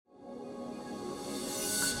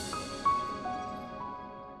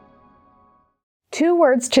Two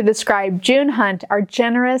words to describe June Hunt are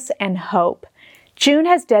generous and hope. June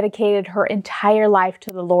has dedicated her entire life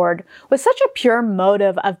to the Lord with such a pure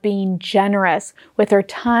motive of being generous with her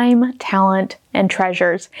time, talent, and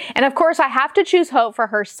treasures. And of course, I have to choose hope for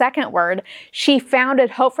her second word. She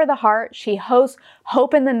founded Hope for the Heart. She hosts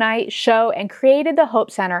Hope in the Night show and created the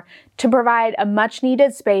Hope Center to provide a much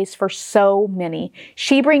needed space for so many.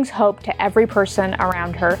 She brings hope to every person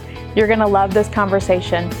around her. You're going to love this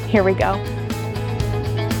conversation. Here we go.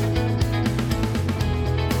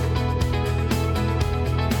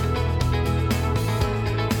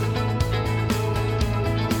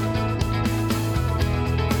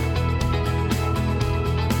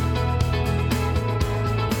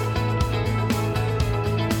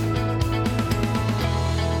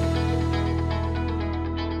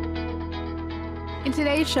 In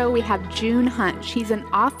today's show, we have June Hunt. She's an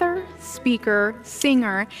author, speaker,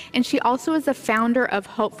 singer, and she also is the founder of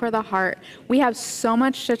Hope for the Heart. We have so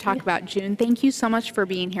much to talk about, June. Thank you so much for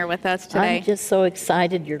being here with us today. I'm just so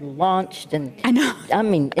excited you're launched, and I know. I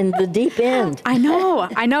mean, in the deep end. I know.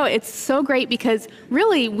 It's so great because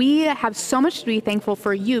really we have so much to be thankful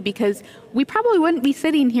for you, because we probably wouldn't be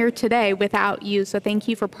sitting here today without you. So thank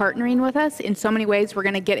you for partnering with us in so many ways. We're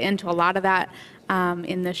going to get into a lot of that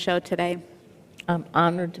in this show today. I'm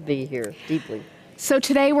honored to be here, deeply. So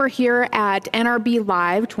today we're here at NRB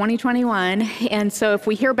Live 2021, and so if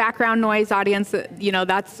we hear background noise, audience,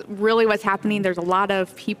 that's really what's happening. There's a lot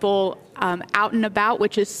of people out and about,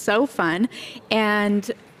 which is so fun.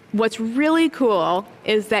 And what's really cool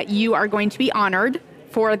is that you are going to be honored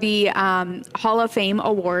for the Hall of Fame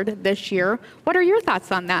award this year. What are your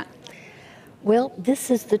thoughts on that? Well, this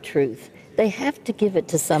is the truth. They have to give it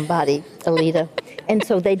to somebody, Alita. And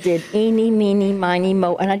so they did eeny, meeny, miny,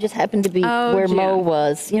 mo. And I just happened to be where June. Mo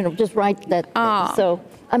was, just right that. So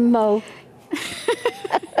I'm Mo.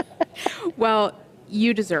 Well,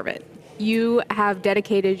 you deserve it. You have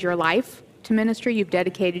dedicated your life to ministry. You've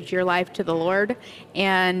dedicated your life to the Lord.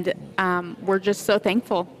 And we're just so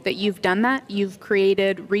thankful that you've done that. You've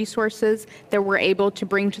created resources that we're able to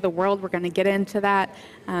bring to the world. We're going to get into that.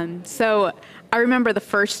 So I remember the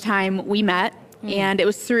first time we met, and it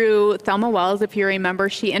was through Thelma Wells, if you remember.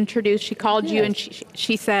 She called you, and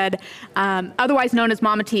she said, otherwise known as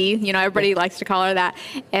Mama T, everybody likes to call her that,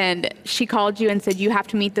 and she called you and said, you have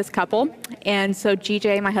to meet this couple. And so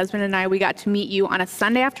GJ, my husband, and I, we got to meet you on a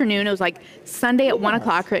Sunday afternoon. It was like Sunday at 1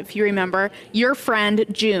 o'clock, if you remember. Your friend,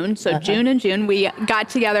 June, so June and June, we got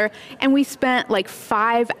together, and we spent like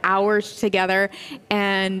 5 hours together,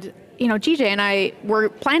 and GJ and I were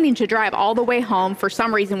planning to drive all the way home. For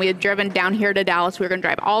some reason, we had driven down here to Dallas. We were going to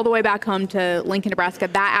drive all the way back home to Lincoln, Nebraska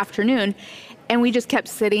that afternoon. And we just kept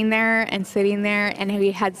sitting there, and we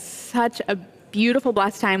had such a beautiful,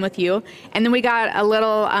 blessed time with you. And then we got a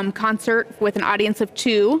little concert with an audience of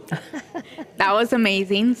 2. That was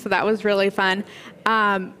amazing. So that was really fun.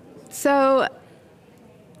 So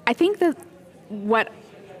I think that what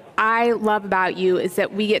I love about you is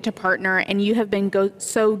that we get to partner, and you have been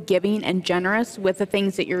so giving and generous with the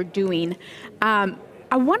things that you're doing. I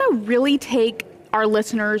want to really take our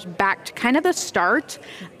listeners back to kind of the start.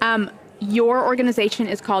 Your organization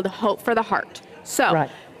is called Hope for the Heart. So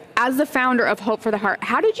as the founder of Hope for the Heart,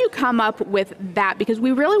 how did you come up with that? Because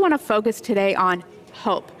we really want to focus today on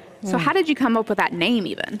hope. So how did you come up with that name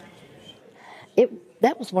even?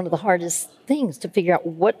 That was one of the hardest things, to figure out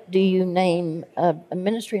what do you name a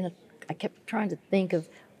ministry. And I kept trying to think of,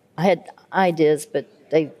 I had ideas, but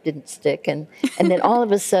they didn't stick. And then all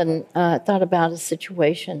of a sudden, I thought about a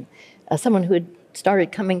situation, someone who had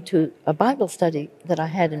started coming to a Bible study that I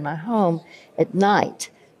had in my home at night.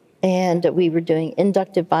 And we were doing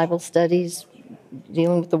inductive Bible studies,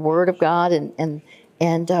 dealing with the Word of God and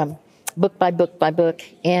book by book by book.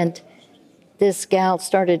 And this gal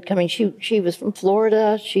started coming. She was from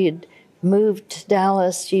Florida. She had moved to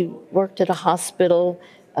Dallas. She worked at a hospital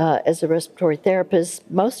as a respiratory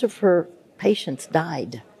therapist. Most of her patients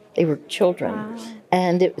died. They were children. Wow.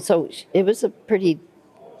 And it was a pretty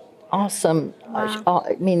awesome,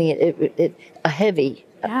 meaning a heavy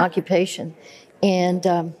occupation.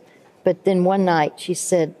 And but then one night she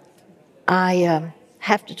said, I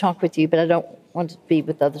have to talk with you, but I don't want to be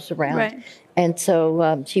with others around. Right. And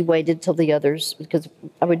so she waited till the others, because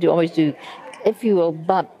I would always do, if you will,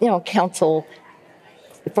 counsel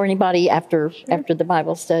for anybody after the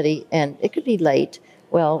Bible study, and it could be late.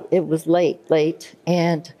 Well, it was late,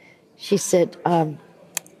 and she said,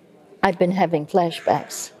 I've been having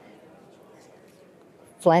flashbacks.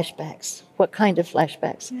 Flashbacks. What kind of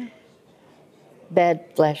flashbacks? Yeah.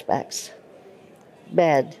 Bad flashbacks.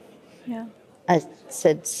 Bad. Yeah. I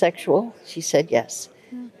said, sexual? She said, yes.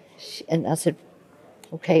 Yeah. And I said,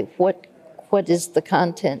 okay, what is the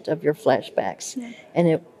content of your flashbacks? Yeah.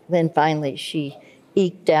 And then finally she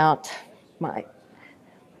eked out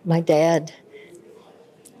my dad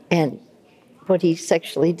and what he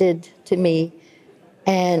sexually did to me,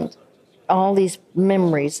 and all these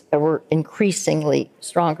memories were increasingly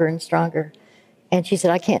stronger and stronger. And she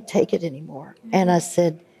said, I can't take it anymore. And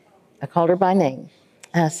I called her by name.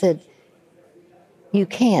 And I said, you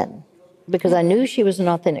can, because I knew she was an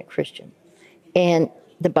authentic Christian. And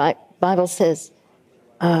the Bible says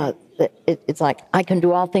that it's like, I can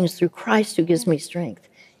do all things through Christ who gives me strength.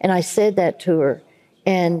 And I said that to her.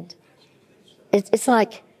 And it's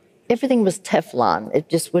like everything was Teflon. It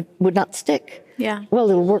just would not stick. Yeah. Well,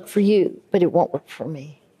 it'll work for you, but it won't work for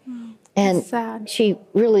me. And sad. she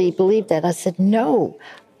really believed that. I said, no,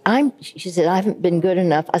 she said, I haven't been good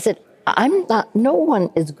enough. I said, I'm not, no one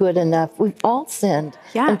is good enough. We've all sinned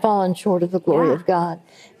and fallen short of the glory of God.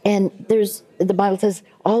 And the Bible says,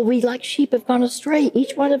 all we like sheep have gone astray.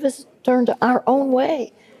 Each one of us turned our own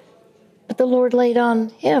way. But the Lord laid on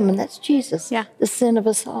him, and that's Jesus, the sin of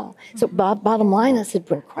us all. So bottom line, I said,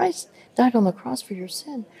 when Christ died on the cross for your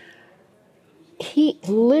sin, he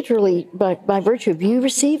literally, by virtue of you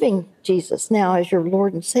receiving Jesus now as your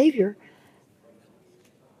Lord and Savior,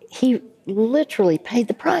 he literally paid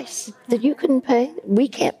the price that you couldn't pay, we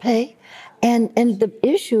can't pay. And the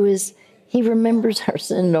issue is he remembers our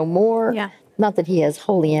sin no more. Yeah. Not that he has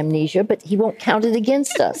holy amnesia, but he won't count it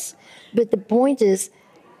against us. But the point is,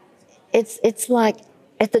 it's like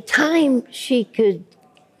at the time she could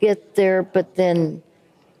get there, but then,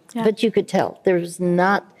 but you could tell there was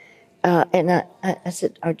not, and I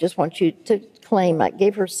said, I just want you to claim, I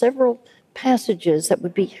gave her several passages that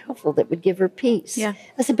would be helpful, that would give her peace. Yeah.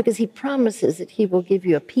 I said, because he promises that he will give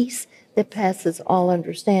you a peace that passes all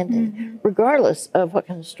understanding, regardless of what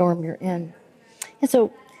kind of storm you're in. And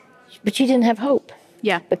so, but she didn't have hope.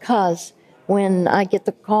 Yeah. Because when I get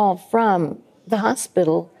the call from the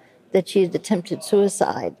hospital that she had attempted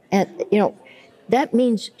suicide, and that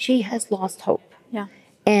means she has lost hope. Yeah.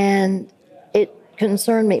 And it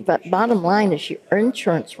concerned me. But bottom line is her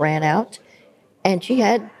insurance ran out, and she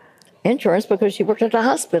had insurance because she worked at a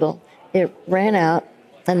hospital. It ran out,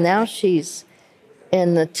 and now she's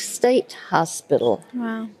in the state hospital.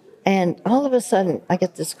 Wow. And all of a sudden, I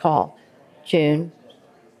get this call, June,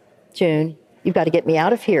 you've got to get me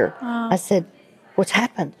out of here. I said, what's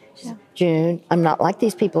happened? She said, June, I'm not like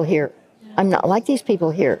these people here. I'm not like these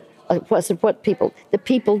people here. I said, what people? The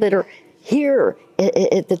people that are here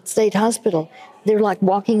at the state hospital. They're like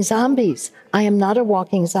walking zombies. I am not a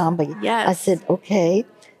walking zombie. Yes. I said, okay,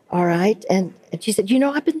 all right. And she said,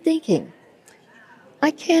 I've been thinking,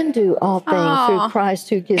 I can do all things through Christ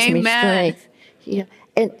who gives me strength. Yeah.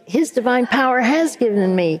 And his divine power has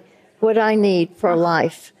given me what I need for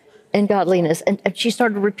life and godliness. And she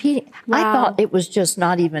started repeating. Wow. I thought it was just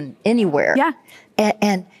not even anywhere. Yeah.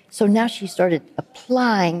 And so now she started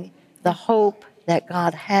applying the hope that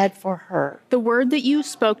God had for her. The word that you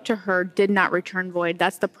spoke to her did not return void.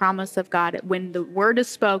 That's the promise of God. When the word is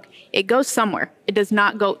spoke, it goes somewhere. It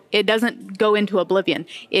doesn't go into oblivion.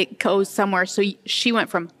 It goes somewhere. So she went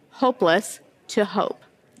from hopeless to hope.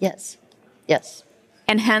 Yes. Yes.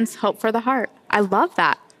 And hence hope for the heart. I love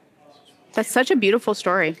that. That's such a beautiful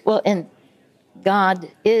story. Well, and God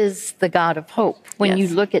is the God of hope. When you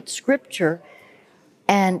look at Scripture,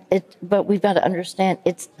 but we've got to understand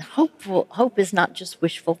it's hopeful. Hope is not just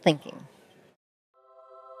wishful thinking.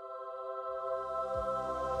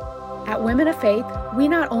 At Women of Faith, we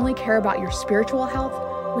not only care about your spiritual health,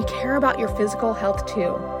 we care about your physical health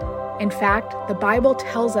too. In fact, the Bible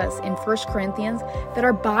tells us in 1 Corinthians that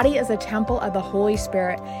our body is a temple of the Holy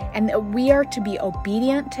Spirit and that we are to be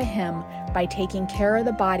obedient to Him by taking care of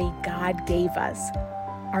the body God gave us.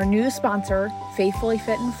 Our new sponsor, Faithfully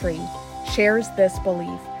Fit and Free, shares this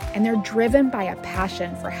belief, and they're driven by a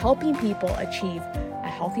passion for helping people achieve a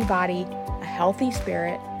healthy body, a healthy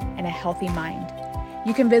spirit, and a healthy mind.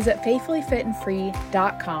 You can visit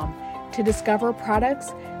faithfullyfitandfree.com to discover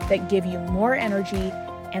products that give you more energy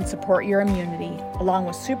and support your immunity, along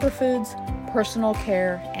with superfoods, personal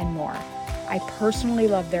care, and more. I personally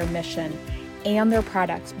love their mission and their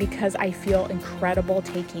products because I feel incredible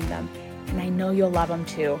taking them, and I know you'll love them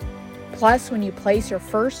too. Plus, when you place your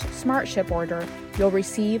first Smart Ship order, you'll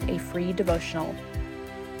receive a free devotional.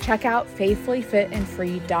 Check out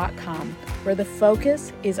faithfullyfitandfree.com, where the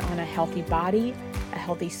focus is on a healthy body, a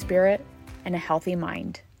healthy spirit, and a healthy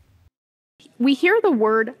mind. We hear the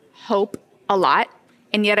word hope a lot,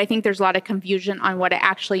 and yet I think there's a lot of confusion on what it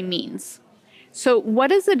actually means. So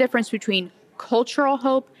what is the difference between cultural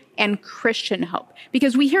hope and Christian hope?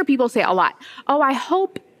 Because we hear people say a lot, I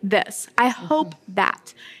hope this. I hope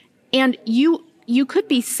that. And you could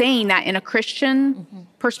be saying that in a Christian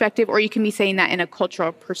perspective, or you can be saying that in a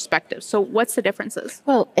cultural perspective. So what's the differences?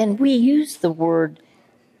 Well, and we use the word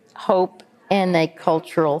hope in a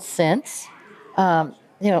cultural sense.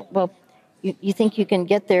 Well, you think you can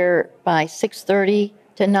get there by 6:30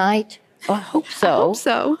 tonight? Well, I hope so. I hope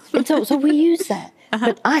so. And so we use that.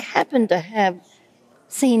 But I happen to have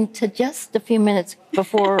seen to just a few minutes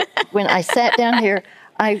before when I sat down here,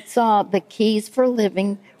 I saw the Keys for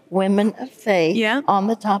Living Women of Faith Yeah. on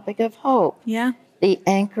the topic of hope, Yeah. the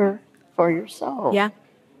anchor for your soul. Yeah.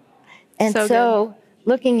 And So so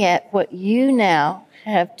looking at what you now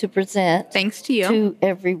have to present Thanks to you. to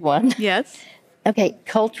everyone. Yes. Okay,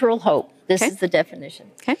 cultural hope. This Okay. is the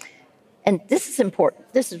definition. Okay. And this is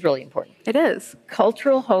important. This is really important. It is.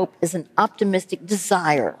 Cultural hope is an optimistic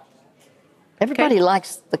desire. Everybody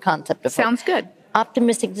likes the concept of hope. Sounds good.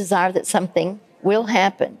 Optimistic desire that something will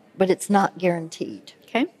happen, but it's not guaranteed.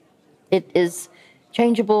 Okay. It is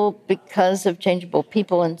changeable because of changeable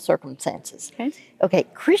people and circumstances. Okay. Okay,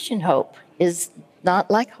 Christian hope is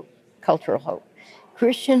not like cultural hope.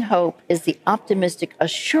 Christian hope is the optimistic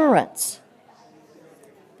assurance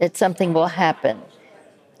that something will happen.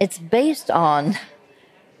 It's based on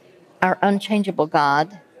our unchangeable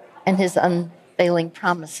God and his unfailing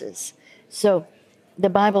promises. So the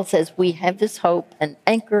Bible says we have this hope, an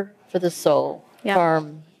anchor for the soul, Yeah.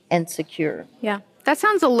 firm and secure. Yeah. That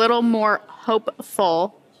sounds a little more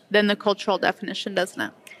hopeful than the cultural definition, doesn't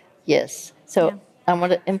it? Yes. So Yeah. I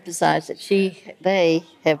want to emphasize that they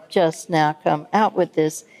have just now come out with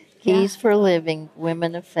this Keys for Living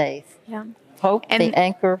Women of Faith. Yeah. Hope, And- the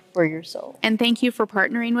anchor for your soul. And thank you for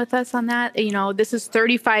partnering with us on that. You know, this is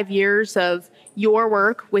 35 years of your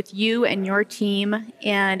work with you and your team.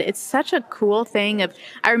 And it's such a cool thing.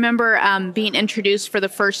 I remember being introduced for the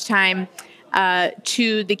first time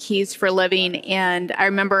to the Keys for Living. And I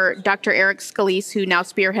remember Dr. Eric Scalise, who now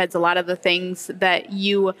spearheads a lot of the things that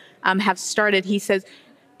you have started. He says,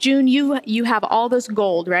 June, you have all this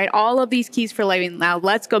gold, right? All of these keys for living. Now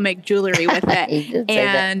let's go make jewelry with it. He did say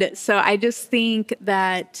that. And so I just think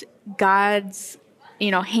that God's,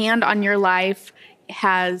 hand on your life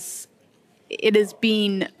is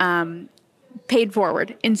being paid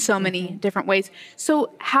forward in so many different ways.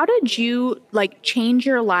 So how did you change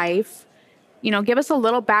your life? Give us a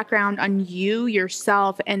little background on you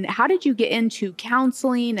yourself, and how did you get into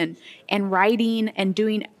counseling and writing and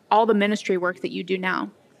doing all the ministry work that you do now?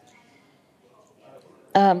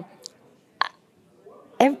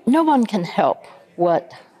 No one can help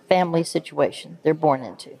what family situation they're born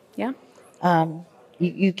into. Yeah.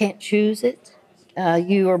 You can't choose it.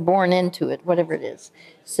 You are born into it, whatever it is.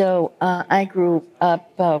 So I grew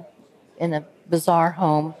up in a bizarre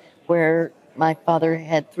home where my father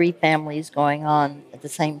had 3 families going on at the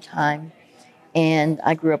same time. And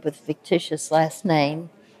I grew up with a fictitious last name.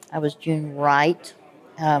 I was June Wright,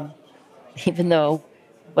 even though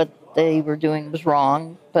what they were doing was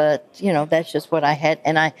wrong. But, that's just what I had.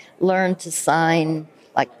 And I learned to sign,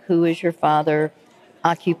 who is your father,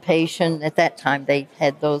 occupation. At that time, they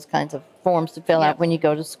had those kinds of forms to fill out when you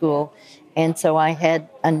go to school. And so I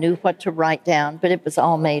knew what to write down, but it was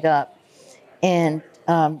all made up. And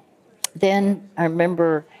then I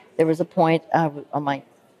remember there was a point around my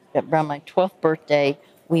 12th birthday,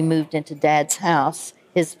 we moved into Dad's house.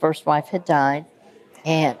 His first wife had died.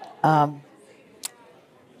 And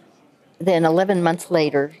then 11 months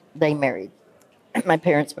later, they married. My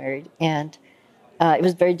parents married. And it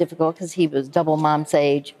was very difficult because he was double mom's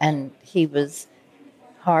age, and he was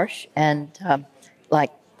harsh. And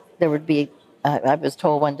there would be, I was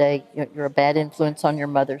told one day, you're a bad influence on your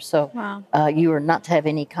mother. So Wow. you are not to have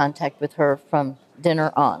any contact with her from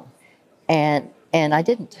dinner on. And I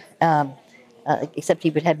didn't, except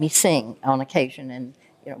he would have me sing on occasion. And,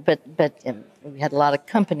 but we had a lot of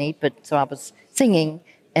company, so I was singing.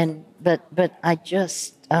 But I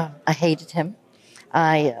just, I hated him.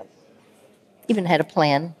 I even had a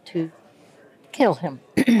plan to kill him.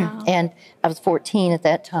 Wow. And I was 14 at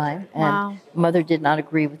that time. And Wow. Mother did not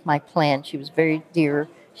agree with my plan. She was very dear.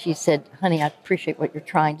 She said, honey, I appreciate what you're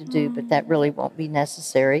trying to do, but that really won't be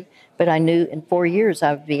necessary. But I knew in 4 years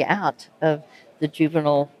I would be out of the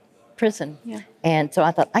juvenile prison. Yeah. And so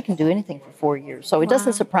I thought, I can do anything for 4 years. So it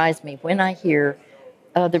doesn't Wow. surprise me when I hear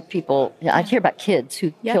other people, I hear about kids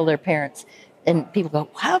who Yeah. kill their parents. And people go,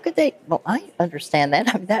 how could they? Well, I understand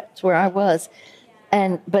that. I mean, that's where I was.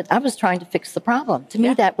 But I was trying to fix the problem. To Yeah.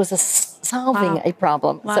 me, that was solving Wow. a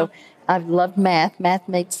problem. Wow. So I've loved math. Math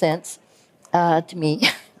made sense to me.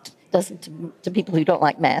 Doesn't to people who don't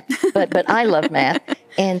like math, but I love math.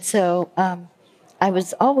 And so I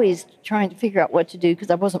was always trying to figure out what to do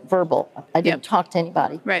because I wasn't verbal. I didn't talk to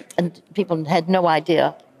anybody. Right. And people had no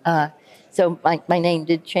idea. So my name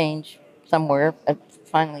did change somewhere. I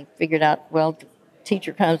finally figured out, well, the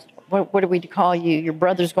teacher comes, what are we to call you? Your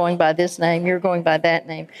brother's going by this name. You're going by that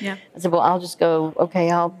name. Yeah. I said, well, I'll just go,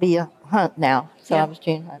 okay, I'll be a Hunt now. So Yeah. I was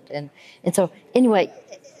June Hunt. And so anyway,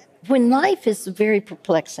 when life is very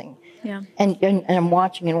perplexing, Yeah. and I'm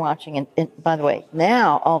watching and watching. And by the way,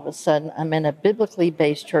 now all of a sudden I'm in a biblically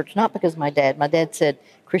based church, not because my dad said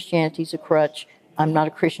Christianity's a crutch. I'm not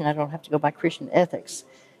a Christian. I don't have to go by Christian ethics.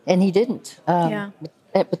 And he didn't.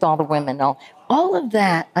 With all the women. All of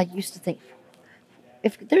that, I used to think,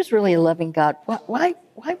 if there's really a loving God, why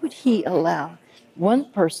would he allow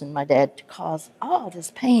one person, my dad, to cause all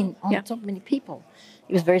this pain on so many people?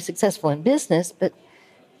 He was very successful in business, but,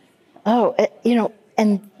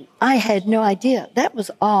 and I had no idea. That was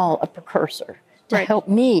all a precursor to help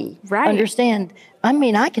me understand. I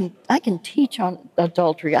mean, I can teach on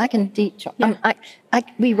adultery. I can teach.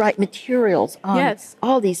 We write materials on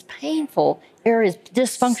all these painful areas,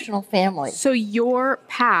 dysfunctional families. So your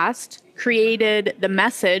past created the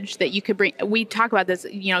message that you could bring. We talk about this.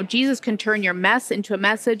 Jesus can turn your mess into a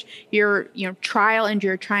message, your trial into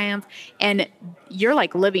your triumph, and you're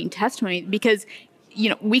like living testimony because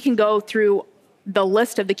we can go through the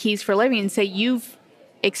list of the keys for living and say you've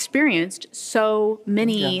experienced so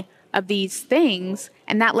many of these things,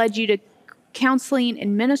 and that led you to counseling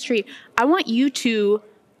and ministry. I want you to,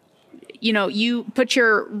 you put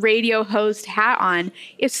your radio host hat on.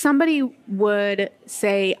 If somebody would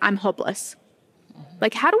say, I'm hopeless,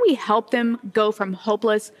 like, how do we help them go from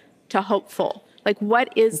hopeless to hopeful? Like,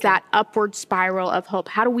 what is that upward spiral of hope?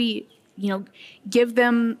 How do we, give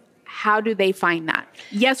them, how do they find that?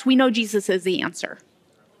 Yes, we know Jesus is the answer.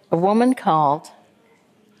 A woman called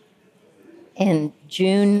in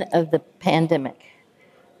June of the pandemic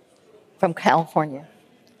from California,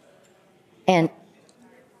 and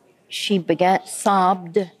she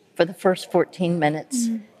sobbed for the first 14 minutes.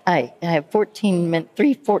 Mm-hmm. I have 3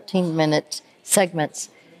 14-minute segments,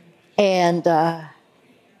 and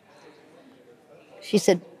she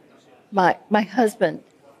said, my husband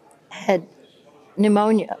had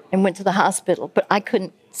pneumonia and went to the hospital, but I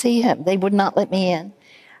couldn't see him. They would not let me in.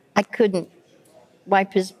 I couldn't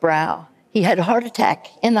wipe his brow. He had a heart attack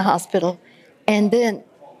in the hospital, and then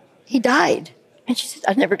he died. And she said,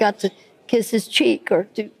 I never got to kiss his cheek or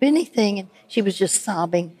do anything. And she was just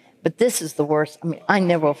sobbing. But this is the worst. I mean, I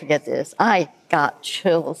never will forget this. I got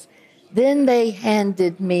chills. Then they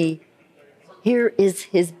handed me, here is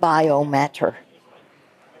his biomatter.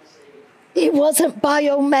 It wasn't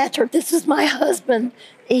biomatter. This is my husband.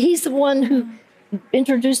 He's the one who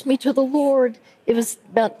introduced me to the Lord. It was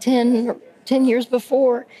about 10 years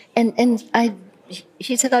before. And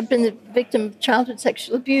she said, I've been the victim of childhood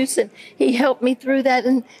sexual abuse, and he helped me through that.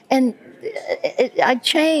 And I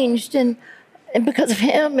changed, and because of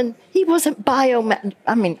him, and he wasn't biomatter.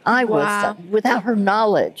 I mean, I was, without her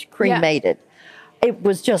knowledge, cremated. Yeah. It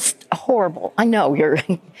was just horrible. I know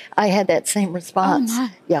I had that same response. Oh,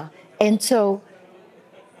 my. Yeah. And so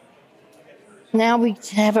now we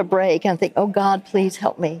have a break and think, oh, God, please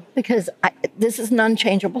help me. Because this is an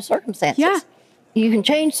unchangeable circumstances. Yeah. You can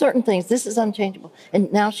change certain things. This is unchangeable.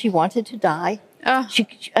 And now she wanted to die.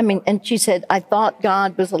 And she said, I thought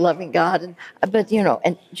God was a loving God. But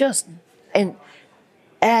and just in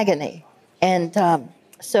agony. And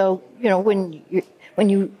so, when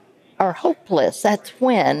you are hopeless, that's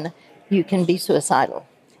when you can be suicidal.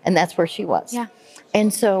 And that's where she was. Yeah.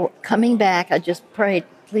 And so coming back, I just prayed,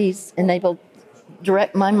 please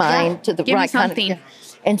direct my mind to the right kind of thing.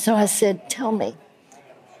 And so I said, tell me,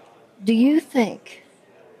 do you think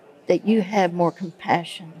that you have more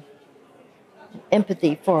compassion,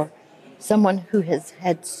 empathy for someone who has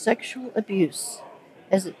had sexual abuse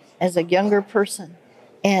as a younger person?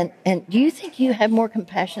 And do you think you have more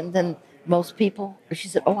compassion than most people? She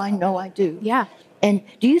said, oh, I know I do. Yeah. And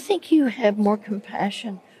do you think you have more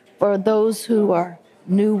compassion for those who are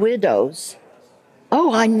new widows?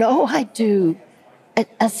 Oh, I know I do.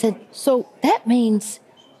 I said, so that means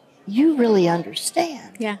you really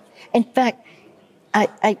understand. Yeah. In fact,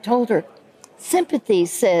 I told her, sympathy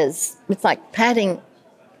says, it's like patting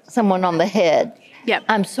someone on the head. Yep.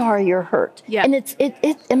 I'm sorry you're hurt. Yep.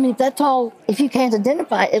 And that's all. If you can't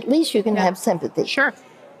identify, at least you can have sympathy. Sure.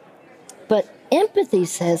 But empathy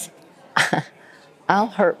says, I'll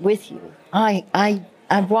hurt with you.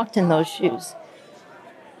 I've walked in those shoes.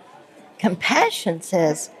 Compassion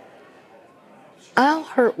says, I'll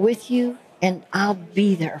hurt with you and I'll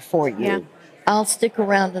be there for you. Yeah. I'll stick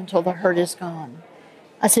around until the hurt is gone.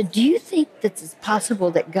 I said, do you think that it's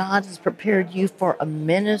possible that God has prepared you for a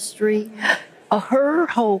ministry? Her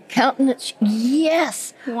whole countenance,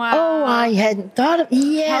 yes. Wow. Oh, I hadn't thought of,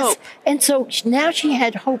 yes. Hope. And so now she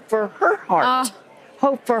had hope for her heart,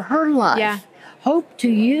 hope for her life, Yeah. hope to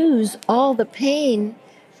use all the pain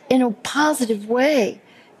in a positive way.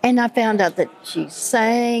 And I found out that she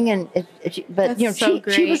sang, but That's so she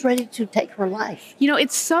great. was ready to take her life.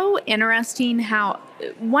 It's so interesting how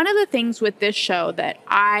one of the things with this show that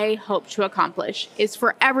I hope to accomplish is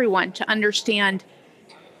for everyone to understand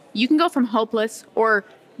you can go from hopeless or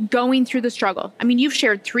going through the struggle. I mean, you've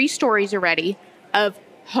shared 3 stories already of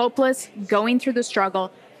hopeless, going through the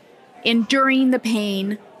struggle, enduring the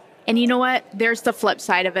pain. And you know what? There's the flip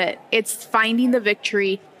side of it. It's finding the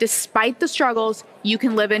victory. Despite the struggles, you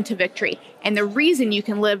can live into victory. And the reason you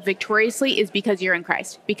can live victoriously is because you're in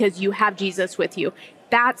Christ, because you have Jesus with you.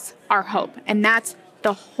 That's our hope. And that's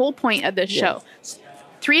the whole point of this show.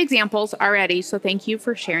 3 examples already. So thank you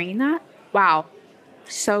for sharing that. Wow.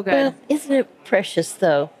 So good. Well, isn't it precious,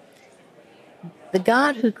 though? The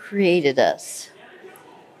God who created us,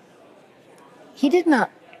 He did not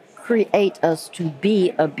create us to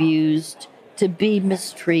be abused, to be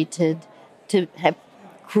mistreated, to have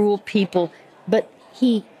cruel people. But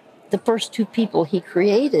the first 2 people He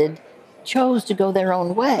created chose to go their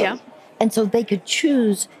own way. Yeah. And so they could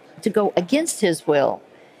choose to go against His will.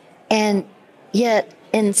 And yet,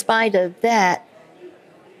 in spite of that,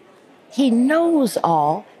 He knows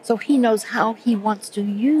all, so He knows how He wants to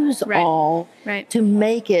use all to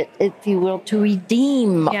make it, if you will, to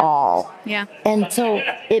redeem all. Yeah. And so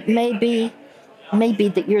it may be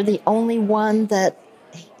that you're the only one that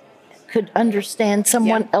could understand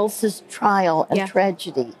someone else's trial and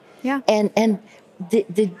tragedy. Yeah. And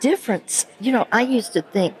the difference, I used to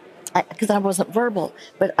think, because I wasn't verbal,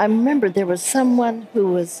 but I remember there was someone who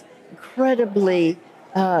was incredibly,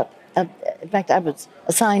 in fact, I was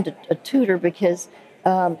assigned a tutor because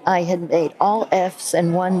I had made all Fs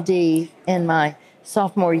and 1 D in my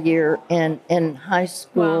sophomore year in high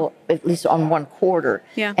school, at least on 1 quarter.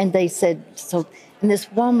 Yeah. And they said, so, and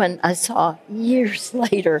this woman I saw years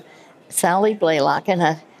later, Sally Blaylock,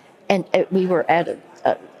 and we were at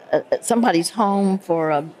somebody's home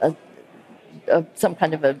for some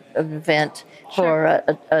kind of an event for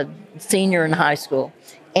a senior in high school.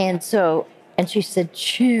 And she said,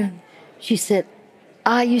 June, she said,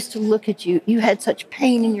 I used to look at you. You had such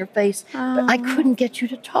pain in your face, but I couldn't get you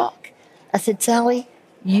to talk. I said, Sally,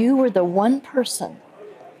 you were the one person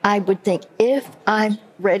I would think, if I'm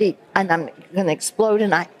ready and I'm going to explode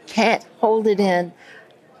and I can't hold it in,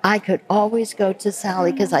 I could always go to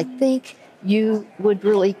Sally because I think you would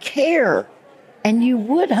really care and you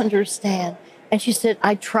would understand. And she said,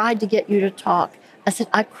 I tried to get you to talk. I said,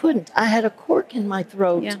 I couldn't. I had a cork in my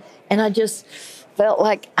throat. Yeah. And I just felt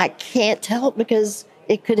like I can't tell because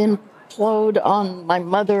it could implode on my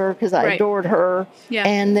mother because I adored her. Yeah.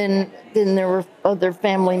 And then there were other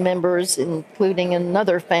family members, including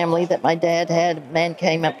another family that my dad had. A man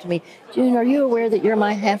came up to me, June, are you aware that you're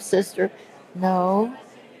my half-sister? No,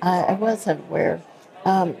 I wasn't aware.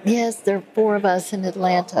 Yes, there are 4 of us in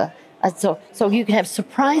Atlanta. So you can have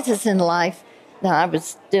surprises in life. Now,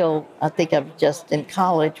 I think I was just in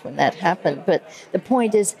college when that happened. But the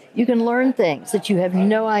point is, you can learn things that you have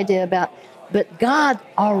no idea about. But God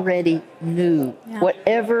already knew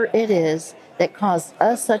whatever it is that caused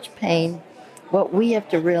us such pain. What we have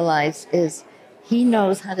to realize is He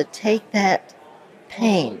knows how to take that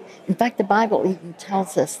pain. In fact, the Bible even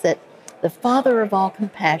tells us that the Father of all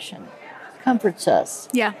compassion comforts us.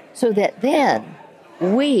 Yeah. So that then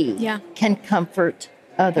we can comfort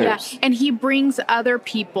others. Yeah. And He brings other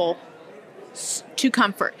people to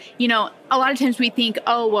comfort. A lot of times we think,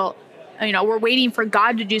 oh, well, we're waiting for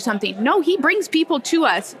God to do something. No, He brings people to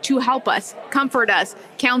us to help us, comfort us,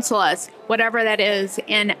 counsel us, whatever that is.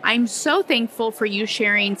 And I'm so thankful for you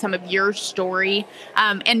sharing some of your story.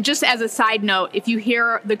 And just as a side note, if you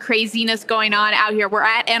hear the craziness going on out here, we're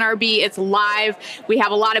at NRB. It's live. We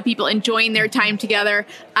have a lot of people enjoying their time together.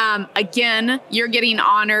 Again, you're getting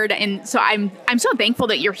honored. And so I'm so thankful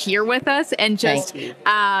that you're here with us and just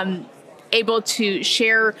able to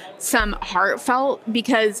share some heartfelt,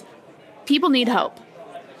 because people need hope.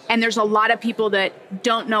 And there's a lot of people that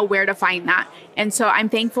don't know where to find that. And so I'm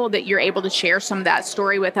thankful that you're able to share some of that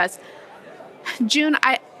story with us. June,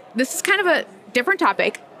 this is kind of a different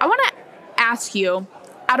topic. I want to ask you,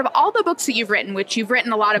 out of all the books that you've written, which you've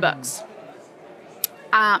written a lot of books,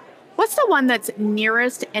 what's the one that's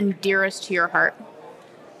nearest and dearest to your heart?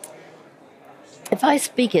 If I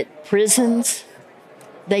speak at prisons,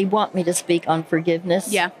 they want me to speak on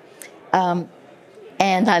forgiveness. Yeah.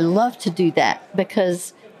 And I love to do that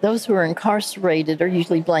because those who are incarcerated are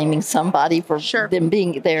usually blaming somebody for Sure. them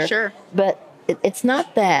being there. Sure. But it's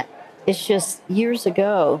not that. It's just years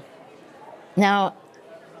ago. Now,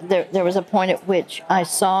 there was a point at which I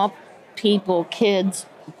saw people, kids,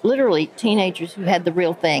 literally teenagers who had the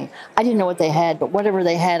real thing. I didn't know what they had, but whatever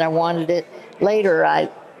they had, I wanted it. Later, I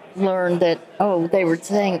learned that, they were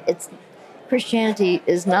saying Christianity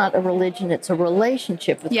is not a religion, it's a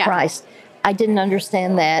relationship with Christ. I didn't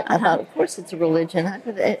understand that. I thought, of course, it's a religion.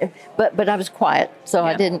 But I was quiet, so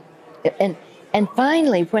I didn't. And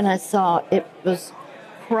finally, when I saw it was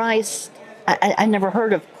Christ, I never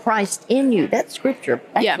heard of Christ in you. That's scripture.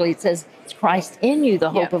 Actually, it says it's Christ in you, the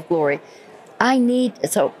hope of glory.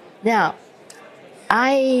 Now,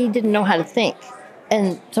 I didn't know how to think.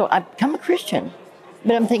 And so I become a Christian.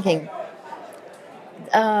 But I'm thinking,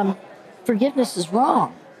 forgiveness is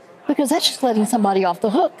wrong. Because that's just letting somebody off the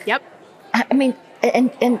hook. Yep. I mean,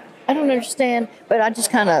 and I don't understand, but I just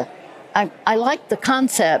kind of, I like the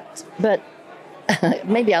concept, but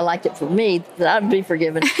maybe I liked it for me, that I'd be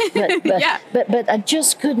forgiven. But I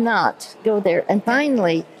just could not go there. And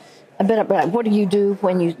finally, but what do you do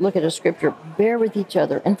when you look at a scripture? Bear with each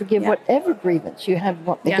other and forgive whatever grievance you have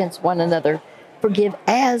against one another. Forgive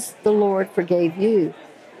as the Lord forgave you.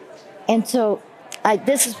 And so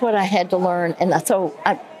this is what I had to learn. And so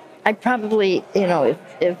I probably,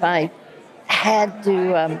 if I had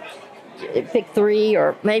to pick three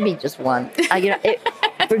or maybe just one,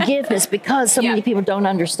 forgiveness, because so many people don't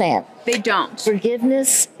understand. They don't.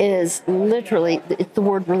 Forgiveness is literally, it's the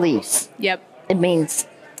word release. Yep. It means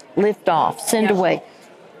lift off, send away.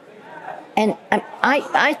 And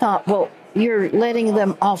I thought, well, you're letting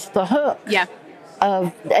them off the hook. Yeah.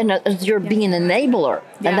 You're being an enabler.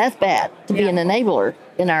 And that's bad, to be an enabler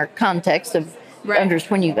in our context of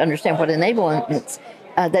when you understand what enabling is.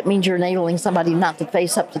 That means you're enabling somebody not to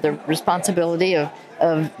face up to the responsibility of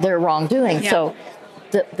their wrongdoing. Yeah. So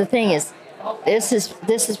the thing is, this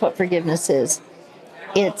is what forgiveness is.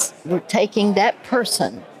 We're taking that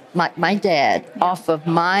person, my dad, off of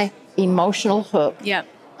my emotional hook. Yep.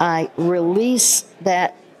 I release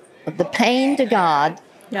the pain to God,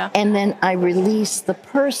 and then I release the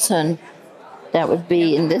person, that would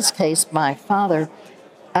be, in this case, my father,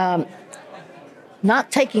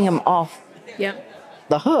 not taking him off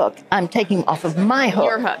the hook. I'm taking him off of my hook.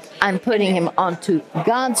 Your hook. I'm putting him onto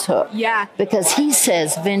God's hook. Yeah. Because he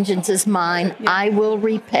says, vengeance is mine, I will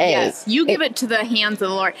repay. Yes, you give it to the hands of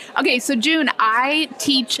the Lord. Okay, so June, I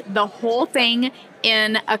teach the whole thing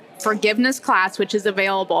in a forgiveness class, which is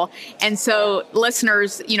available. And so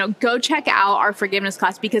listeners, go check out our forgiveness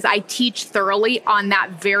class because I teach thoroughly on that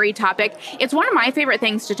very topic. It's one of my favorite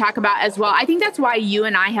things to talk about as well. I think that's why you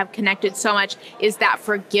and I have connected so much, is that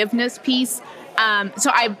forgiveness piece. So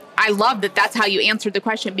I love that that's how you answered the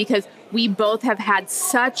question, because we both have had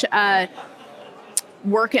such a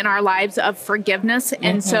work in our lives of forgiveness.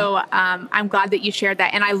 And so I'm glad that you shared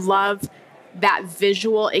that. And I love that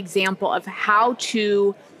visual example of how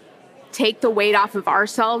to take the weight off of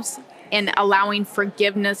ourselves and allowing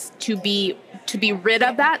forgiveness to be rid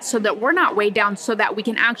of that, so that we're not weighed down, so that we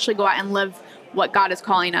can actually go out and live what God is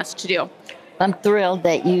calling us to do. I'm thrilled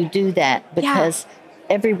that you do that, because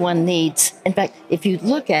everyone needs, in fact, if you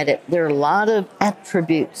look at it, there are a lot of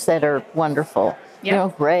attributes that are wonderful.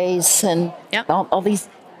 Grace and all these.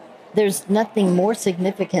 There's nothing more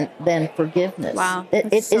significant than forgiveness. Wow.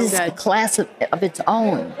 It is a class of its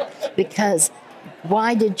own, because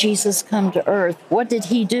why did Jesus come to earth? What did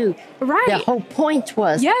he do? Right. The whole point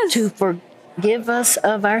was to forgive us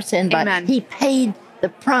of our sin. Amen. He paid the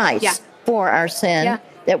price for our sin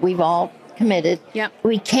that we've all committed. Yep.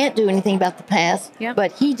 We can't do anything about the past,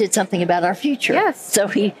 but he did something about our future. Yes. So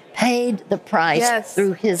he paid the price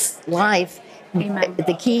through his life. Amen.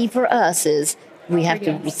 The key for us is we have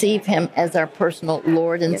to receive him as our personal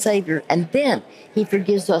Lord and Savior. And then he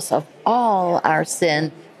forgives us of all our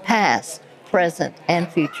sin, past, present,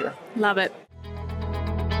 and future. Love it.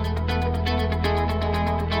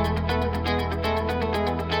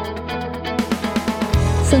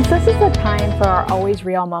 Since this is the time for our Always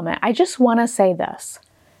Real moment, I just want to say this.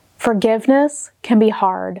 Forgiveness can be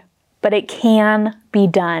hard, but it can be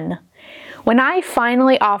done. When I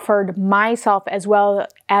finally offered myself as well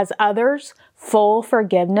as others full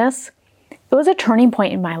forgiveness, it was a turning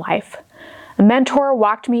point in my life. A mentor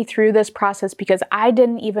walked me through this process because I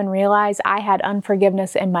didn't even realize I had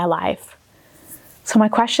unforgiveness in my life. So my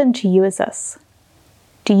question to you is this: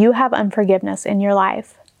 do you have unforgiveness in your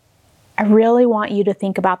life? I really want you to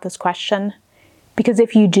think about this question, because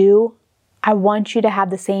if you do, I want you to have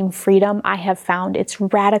the same freedom I have found. It's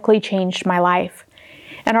radically changed my life.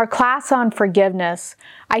 In our class on forgiveness,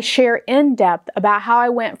 I share in depth about how I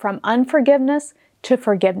went from unforgiveness to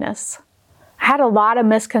forgiveness. I had a lot of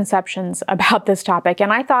misconceptions about this topic,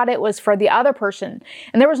 and I thought it was for the other person,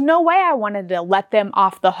 and there was no way I wanted to let them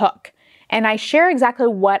off the hook. And I share exactly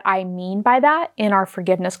what I mean by that in our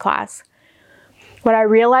forgiveness class. What I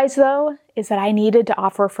realized, though, is that I needed to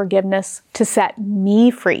offer forgiveness to set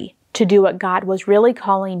me free to do what God was really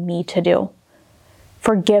calling me to do.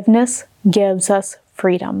 Forgiveness gives us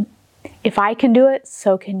freedom. If I can do it,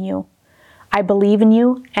 so can you. I believe in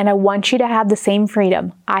you, and I want you to have the same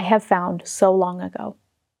freedom I have found so long ago.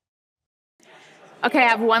 Okay, I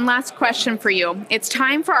have one last question for you. It's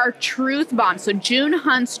time for our truth bomb. So June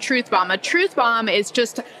Hunt's truth bomb. A truth bomb is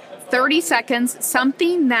just 30 seconds,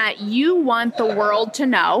 something that you want the world to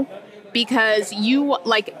know, because you,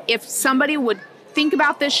 like, if somebody would think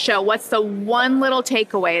about this show, what's the one little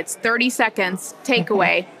takeaway? It's 30 seconds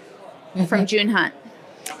takeaway from June Hunt.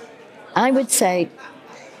 I would say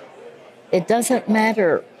it doesn't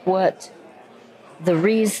matter what the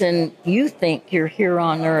reason you think you're here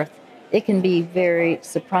on earth. It can be very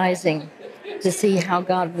surprising to see how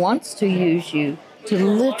God wants to use you to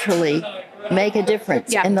literally make a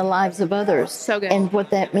difference in the lives of others. So good. And what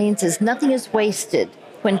that means is nothing is wasted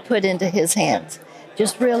when put into His hands.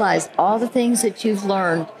 Just realize all the things that you've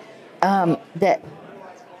learned, that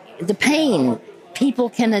the pain, people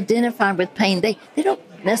can identify with pain. They don't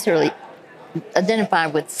necessarily identify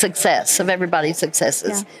with success of everybody's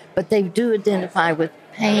successes, but they do identify with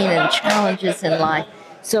pain and challenges in life.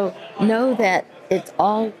 So know that it's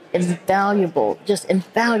all invaluable, just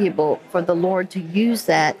invaluable for the Lord to use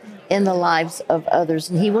that in the lives of others.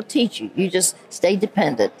 And He will teach you. You just stay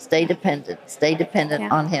dependent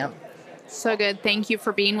on Him. So good. Thank you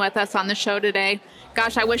for being with us on the show today.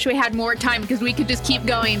 Gosh, I wish we had more time because we could just keep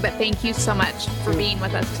going, but thank you so much for being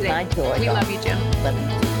with us today. My joy. We love you, Jim. Love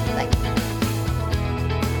you too. Thank you.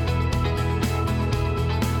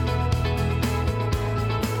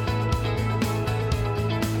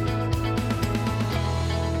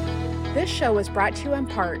 This show was brought to you in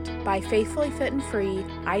part by Faithfully Fit and Free,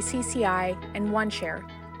 ICCI, and OneShare.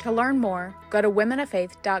 To learn more, go to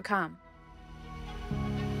womenoffaith.com.